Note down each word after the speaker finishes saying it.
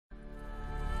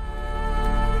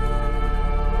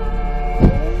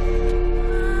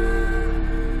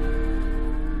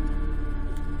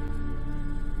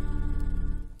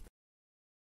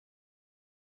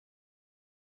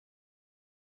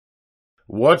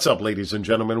What's up, ladies and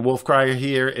gentlemen? Wolfcrier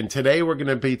here, and today we're going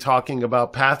to be talking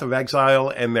about Path of Exile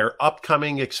and their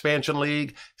upcoming expansion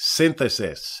league,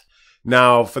 Sythesis.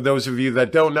 Now, for those of you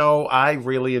that don't know, I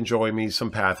really enjoy me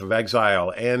some Path of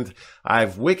Exile, and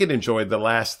I've wicked enjoyed the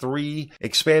last 3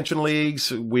 expansion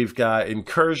leagues. We've got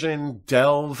Incursion,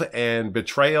 Delve, and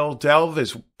Betrayal. Delve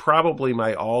is probably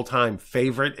my all-time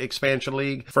favorite expansion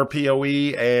league for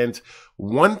PoE, and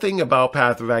one thing about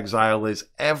Path of Exile is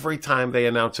every time they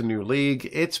announce a new league,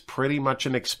 it's pretty much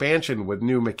an expansion with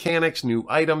new mechanics, new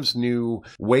items, new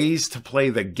ways to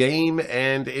play the game,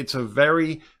 and it's a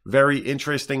very, very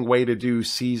interesting way to do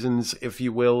seasons, if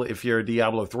you will, if you're a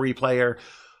Diablo 3 player.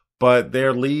 But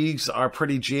their leagues are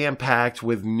pretty jam-packed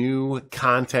with new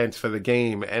content for the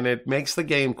game, and it makes the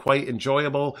game quite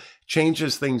enjoyable,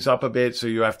 changes things up a bit, so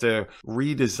you have to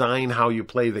redesign how you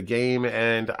play the game,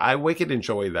 and I wicked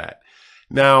enjoy that.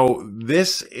 Now,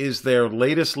 this is their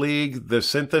latest league, the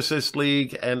Sythesis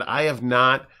League, and I have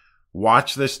not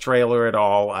watched this trailer at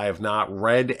all. I have not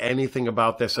read anything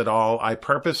about this at all. I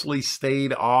purposely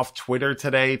stayed off Twitter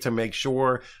today to make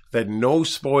sure that no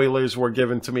spoilers were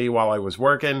given to me while I was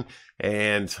working,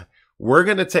 and we're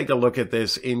going to take a look at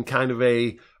this in kind of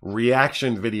a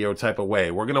reaction video type of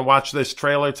way. We're going to watch this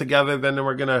trailer together, then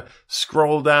we're going to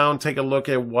scroll down, take a look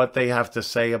at what they have to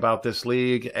say about this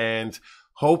league, and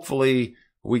hopefully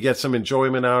we get some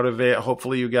enjoyment out of it.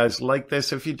 Hopefully you guys like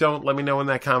this. If you don't, let me know in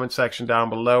that comment section down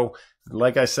below.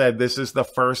 Like I said, this is the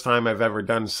first time I've ever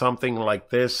done something like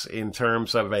this in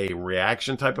terms of a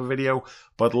reaction type of video.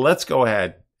 But let's go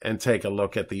ahead and take a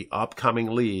look at the upcoming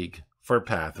league for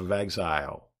Path of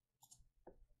Exile.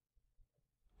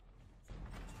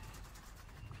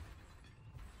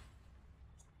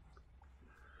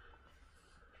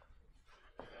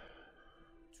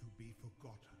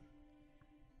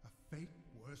 Fate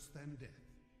worse than death.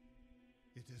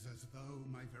 It is as though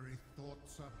my very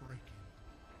thoughts are breaking,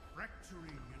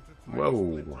 fracturing into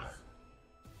tiny splinters.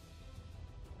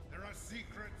 There are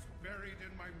secrets buried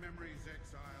in my memories,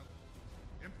 Exile.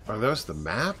 Are those the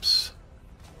maps?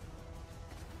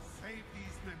 Save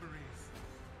these memories.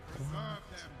 Preserve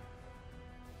them.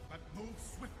 But move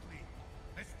swiftly,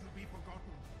 lest you be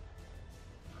forgotten.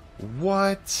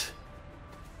 What?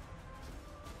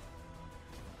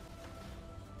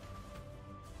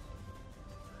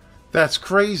 That's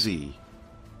crazy.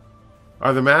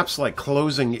 Are the maps like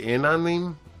closing in on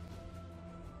them?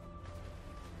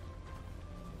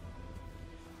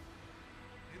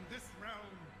 In this realm,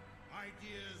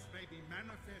 ideas may be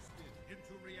manifested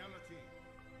into reality.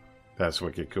 That's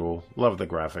wicked cool. Love the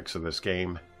graphics of this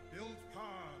game. Build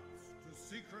paths to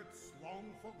secrets long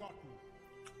forgotten.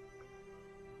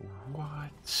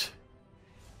 What?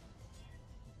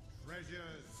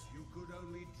 Treasures you could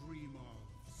only dream of,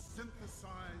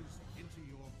 synthesized into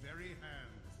your very hands.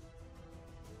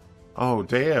 Oh,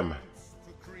 damn. To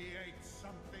create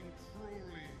something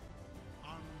truly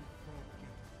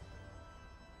unforgettable.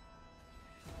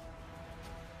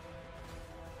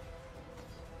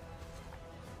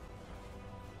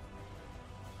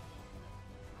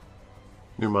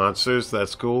 New monsters,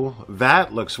 that's cool.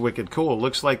 That looks wicked cool.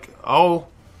 Looks like, oh,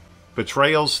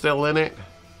 Betrayal's still in it.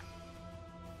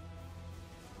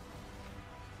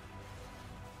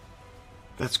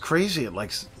 That's crazy.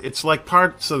 It's like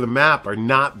parts of the map are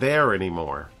not there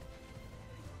anymore.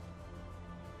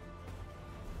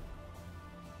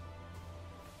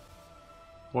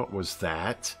 What was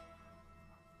that?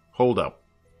 Hold up.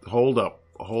 Hold up.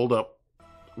 Hold up.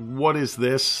 What is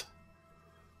this?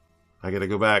 I gotta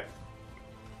go back.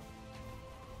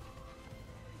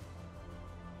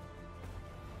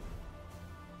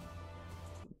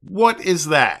 What is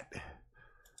that?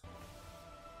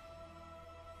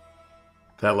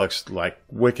 That looks like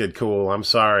wicked cool. I'm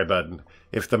sorry, but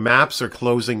if the maps are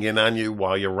closing in on you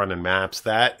while you're running maps,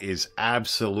 that is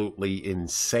absolutely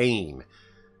insane.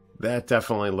 That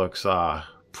definitely looks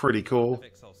pretty cool. Path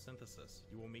of Exile Sythesis,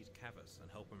 you will meet Cavus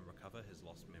and help him recover his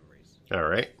lost memories. All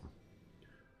right.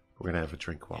 We're going to have a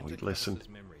drink while we listen. Enter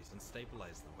Cavus's memories and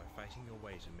stabilize them by fighting your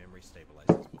way to memory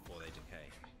stabilizers before they decay.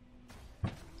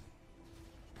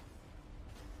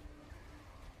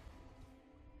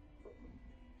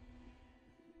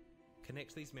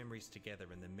 Connect these memories together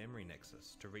in the memory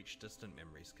nexus to reach distant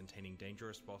memories containing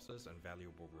dangerous bosses and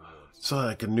valuable rewards. It's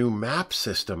like a new map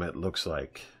system, it looks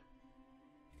like.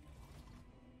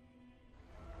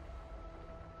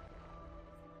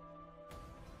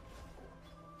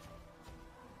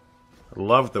 I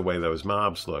love the way those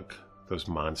mobs look. Those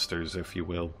monsters, if you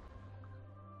will.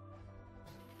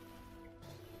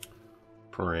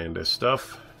 Paranda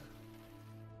stuff.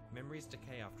 Memories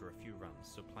decay after a few runs,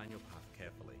 so plan your path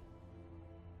carefully.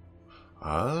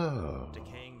 Oh.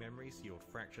 Decaying memories yield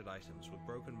fractured items with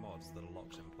broken mods that are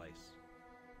locked in place.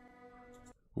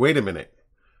 Wait a minute.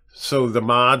 So the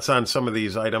mods on some of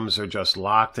these items are just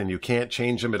locked and you can't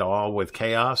change them at all with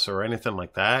chaos or anything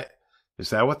like that? Is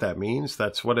that what that means?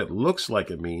 That's what it looks like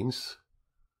it means.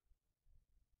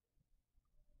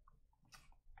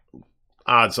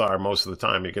 Odds are most of the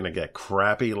time you're going to get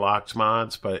crappy locked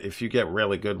mods, but if you get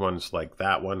really good ones like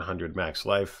that 100 max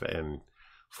life and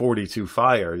 42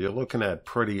 fire, you're looking at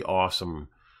pretty awesome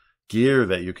gear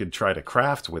that you could try to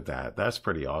craft with that. That's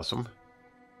pretty awesome.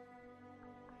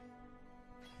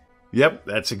 Yep,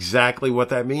 that's exactly what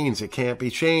that means. It can't be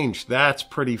changed. That's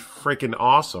pretty freaking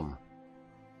awesome.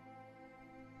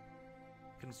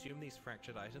 Consume these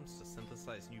fractured items to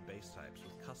synthesize new base types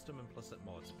with custom implicit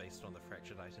mods based on the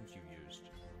fractured items you used.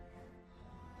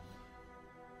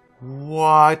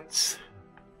 What?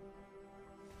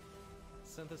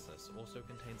 Synthesis also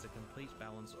contains a complete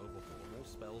balance overhaul of all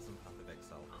spells in Path of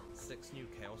Exile, 6 new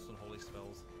Chaos and Holy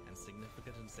spells, and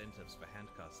significant incentives for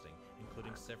handcasting,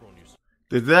 including several new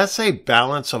Did that say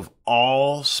balance of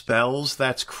all spells?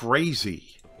 That's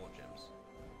crazy. support gems.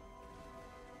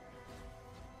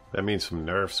 That means some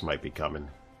nerfs might be coming.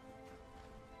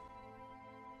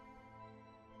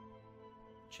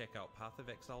 Check out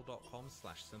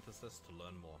pathofexile.com/synthesis to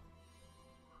learn more.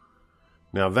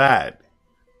 Now that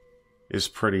is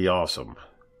pretty awesome.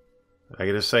 I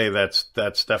gotta say that's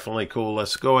definitely cool.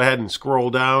 Let's go ahead and scroll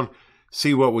down,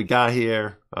 see what we got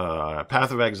here.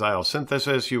 Path of Exile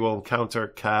Synthesis. You will encounter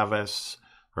Kavas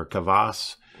or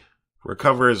Kavas.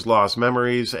 Recover his lost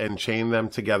memories and chain them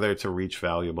together to reach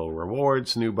valuable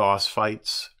rewards. New boss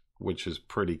fights, which is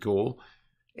pretty cool,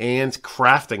 and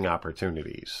crafting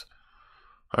opportunities.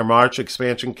 Our March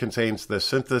expansion contains the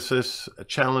Sythesis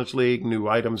Challenge League, new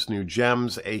items, new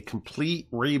gems, a complete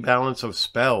rebalance of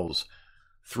spells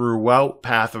throughout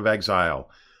Path of Exile,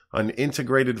 an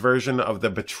integrated version of the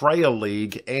Betrayal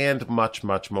League, and much,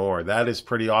 much more. That is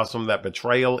pretty awesome. That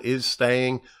Betrayal is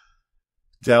staying.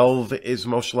 Delve is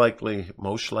most likely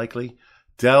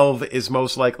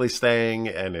staying,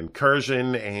 and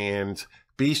Incursion and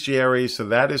Bestiary. So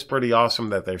that is pretty awesome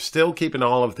that they're still keeping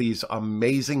all of these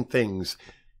amazing things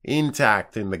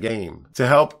intact in the game. To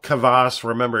help Kavas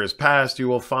remember his past, you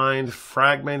will find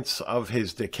fragments of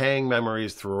his decaying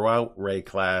memories throughout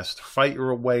Rayclast. Fight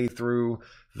your way through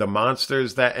the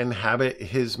monsters that inhabit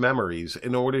his memories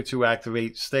in order to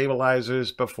activate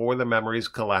stabilizers before the memories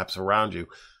collapse around you.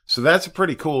 So that's a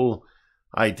pretty cool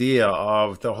idea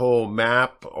of the whole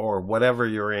map or whatever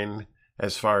you're in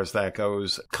as far as that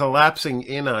goes, collapsing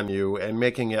in on you and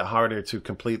making it harder to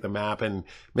complete the map and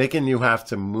making you have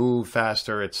to move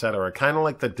faster, etc. Kind of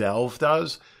like the Delve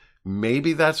does.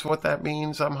 Maybe that's what that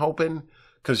means, I'm hoping.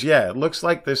 Because, yeah, it looks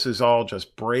like this is all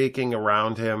just breaking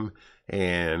around him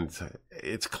and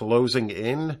it's closing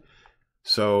in.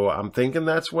 So I'm thinking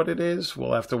that's what it is.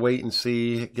 We'll have to wait and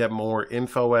see, get more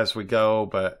info as we go.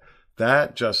 But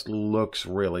that just looks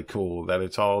really cool, that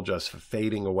it's all just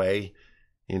fading away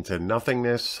into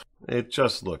nothingness. It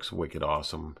just looks wicked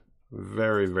awesome.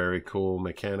 Very, very cool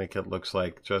mechanic. It looks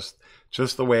like just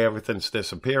the way everything's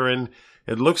disappearing.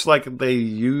 It looks like they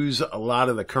use a lot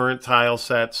of the current tile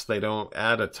sets. They don't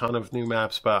add a ton of new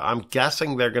maps, but I'm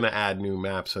guessing they're going to add new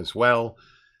maps as well.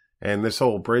 And this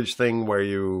whole bridge thing where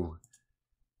you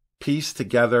piece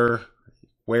together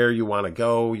where you want to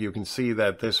go, you can see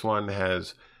that this one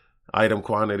has item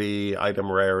quantity, item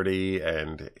rarity,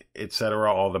 and etc.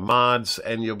 all the mods,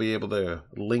 and you'll be able to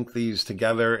link these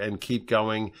together and keep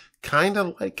going, kind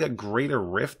of like a Greater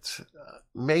Rift,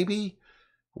 maybe,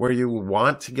 where you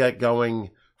want to get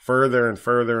going further and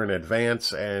further in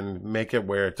advance and make it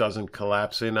where it doesn't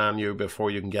collapse in on you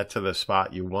before you can get to the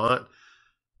spot you want.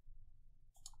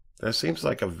 That seems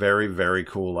like a very, very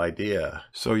cool idea.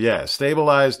 So yeah,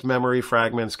 stabilized memory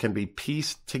fragments can be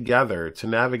pieced together to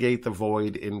navigate the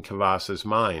void in Kavas's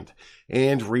mind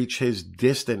and reach his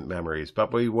distant memories.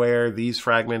 But beware, these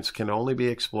fragments can only be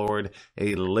explored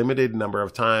a limited number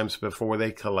of times before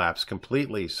they collapse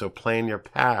completely. So plan your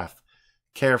path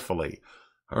carefully.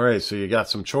 All right, so you got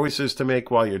some choices to make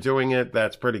while you're doing it.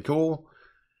 That's pretty cool.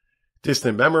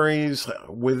 Distant memories.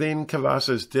 Within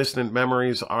Kavas's distant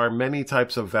memories are many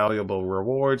types of valuable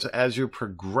rewards. As you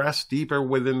progress deeper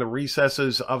within the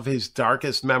recesses of his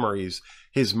darkest memories,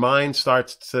 his mind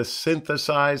starts to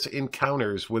synthesize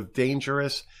encounters with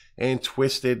dangerous and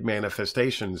twisted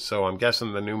manifestations. So I'm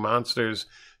guessing the new monsters,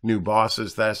 new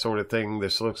bosses, that sort of thing.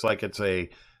 This looks like it's a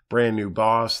brand new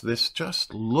boss. This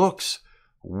just looks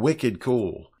wicked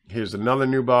cool. Here's another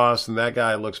new boss, and that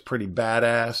guy looks pretty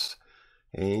badass.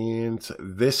 And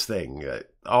this thing,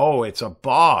 oh, it's a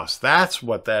boss. That's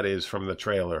what that is from the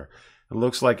trailer. It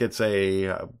looks like it's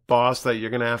a boss that you're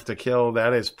going to have to kill.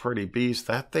 That is pretty beast.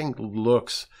 That thing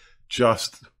looks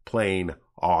just plain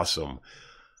awesome.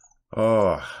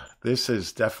 Oh, this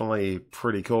is definitely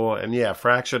pretty cool. And yeah,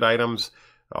 fractured items,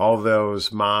 all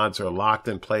those mods are locked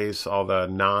in place. All the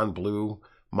non-blue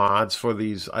mods for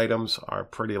these items are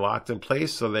pretty locked in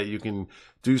place so that you can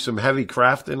do some heavy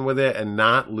crafting with it and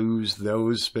not lose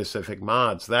those specific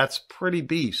mods. That's pretty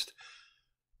beast.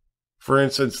 For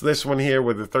instance, this one here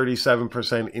with the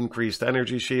 37% increased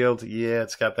energy shield. Yeah,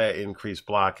 it's got that increased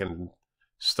block and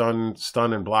stun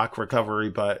and block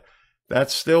recovery, but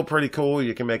that's still pretty cool.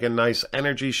 You can make a nice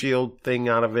energy shield thing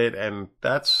out of it, and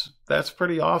that's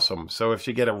pretty awesome. So if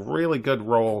you get a really good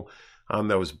roll on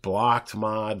those blocked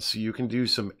mods, you can do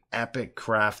some epic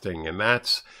crafting, and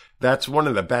that's one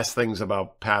of the best things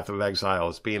about Path of Exile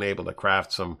is being able to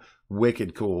craft some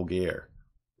wicked cool gear.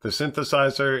 The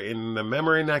synthesizer in the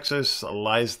memory nexus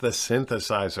lies the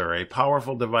synthesizer, a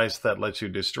powerful device that lets you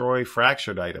destroy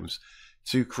fractured items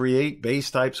to create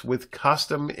base types with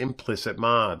custom implicit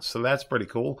mods. So that's pretty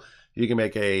cool. You can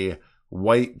make a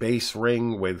white base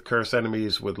ring with curse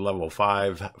enemies with level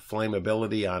 5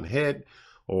 flammability on hit,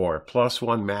 or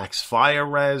 +1 max fire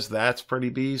res. That's pretty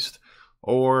beast.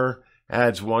 Or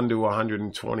adds 1 to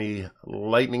 120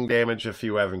 lightning damage if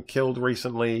you haven't killed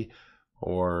recently.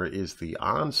 Or is the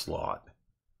Onslaught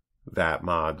that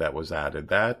mod that was added?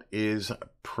 That is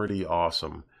pretty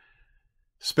awesome.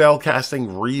 Spellcasting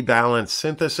Rebalance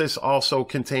Synthesis also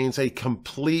contains a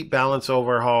complete balance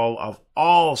overhaul of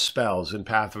all spells in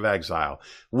Path of Exile,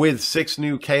 with 6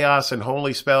 new Chaos and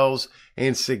Holy spells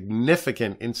and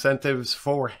significant incentives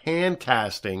for hand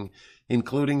casting,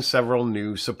 including several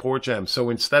new support gems. So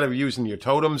instead of using your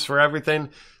totems for everything,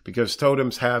 because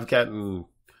totems have gotten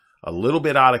a little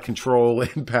bit out of control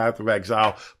in Path of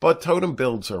Exile, but totem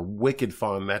builds are wicked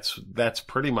fun. That's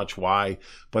pretty much why.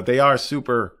 But they are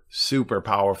super, super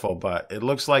powerful. But it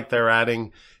looks like they're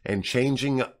adding and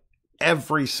changing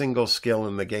every single skill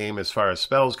in the game as far as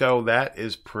spells go. That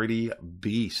is pretty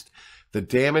beast. The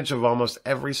damage of almost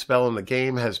every spell in the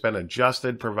game has been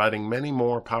adjusted, providing many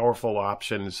more powerful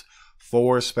options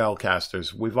for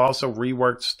spellcasters. We've also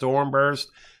reworked Storm Burst,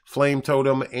 Flame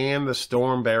Totem, and the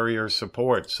Storm Barrier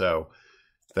support. So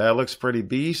that looks pretty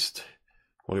beast.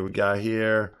 What do we got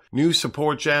here? New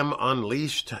support gem,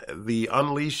 Unleashed. The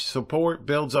Unleashed support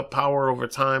builds up power over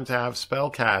time to have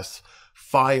spell casts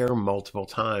fire multiple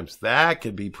times. That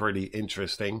could be pretty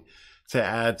interesting to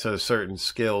add to certain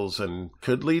skills and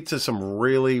could lead to some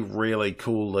really, really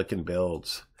cool looking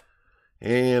builds.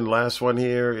 And last one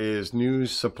here is new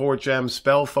support gem,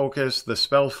 Spell Focus. The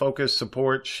Spell Focus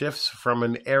support shifts from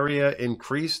an area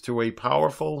increase to a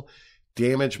powerful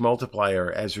damage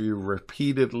multiplier as you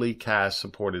repeatedly cast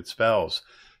supported spells.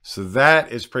 So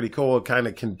that is pretty cool. It kind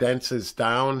of condenses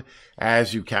down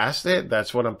as you cast it.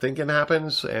 That's what I'm thinking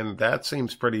happens, and that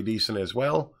seems pretty decent as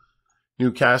well.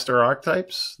 New caster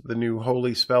archetypes. The new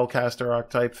Holy Spellcaster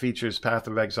archetype features Path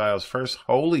of Exile's first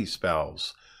holy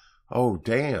spells. Oh,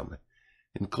 damn.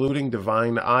 Including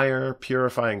Divine Ire,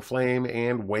 Purifying Flame,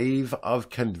 and Wave of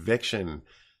Conviction.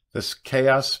 This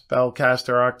Chaos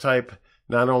Spellcaster archetype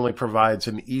not only provides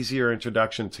an easier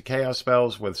introduction to Chaos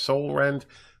spells with Soul Rend,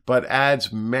 but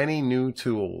adds many new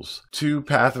tools to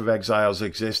Path of Exile's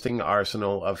existing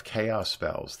arsenal of Chaos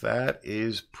spells. That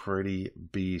is pretty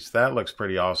beast. That looks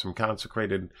pretty awesome.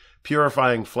 Consecrated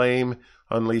Purifying Flame.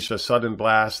 Unleash a sudden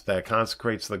blast that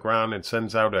consecrates the ground and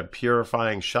sends out a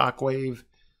purifying shockwave.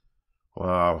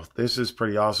 Wow, this is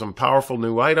pretty awesome. Powerful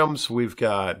new items. We've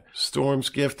got Storm's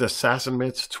Gift, Assassin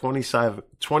Mitts,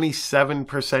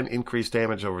 27% increased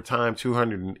damage over time,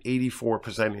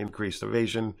 284% increased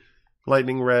evasion.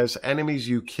 Lightning Res, enemies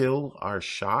you kill are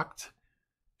shocked.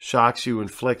 Shocks you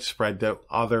inflict spread to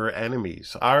other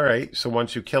enemies. Alright, so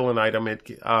once you kill an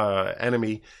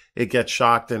enemy, it gets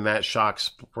shocked, and that shock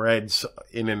spreads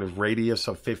in a radius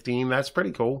of 15. That's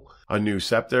pretty cool. A new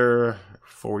Scepter,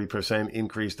 40%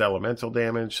 increased elemental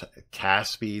damage.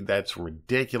 Cast speed, that's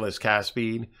ridiculous cast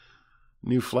speed.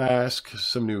 New Flask,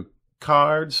 some new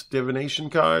cards, divination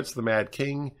cards. The Mad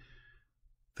King,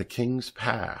 the King's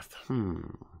Path.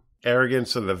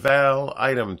 Arrogance of the Val,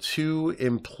 item 2,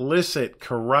 Implicit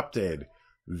Corrupted.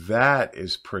 That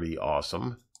is pretty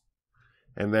awesome.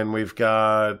 And then we've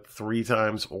got 3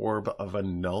 times Orb of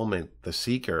Annulment, the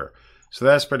Seeker. So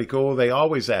that's pretty cool. They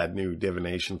always add new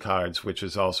divination cards, which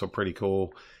is also pretty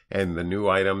cool. And the new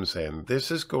items, and this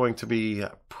is going to be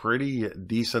pretty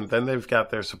decent. Then they've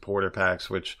got their supporter packs,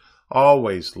 which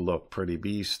always look pretty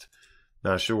beast.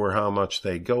 Not sure how much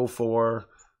they go for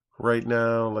right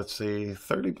now. Let's see,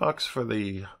 $30 for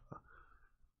the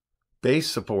base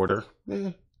supporter.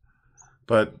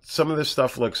 But some of this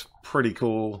stuff looks pretty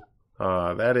cool.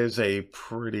 That is a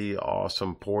pretty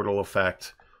awesome portal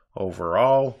effect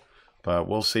overall. But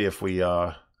we'll see if we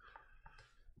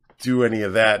do any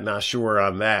of that. Not sure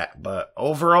on that. But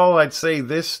overall, I'd say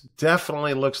this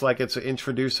definitely looks like it's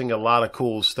introducing a lot of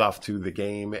cool stuff to the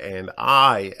game. And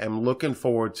I am looking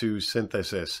forward to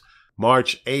Sythesis.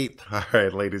 March 8th. All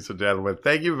right, ladies and gentlemen,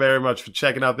 thank you very much for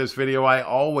checking out this video. I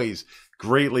always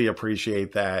greatly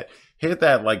appreciate that. Hit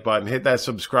that like button, hit that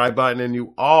subscribe button, and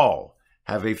you all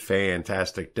have a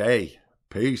fantastic day.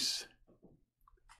 Peace.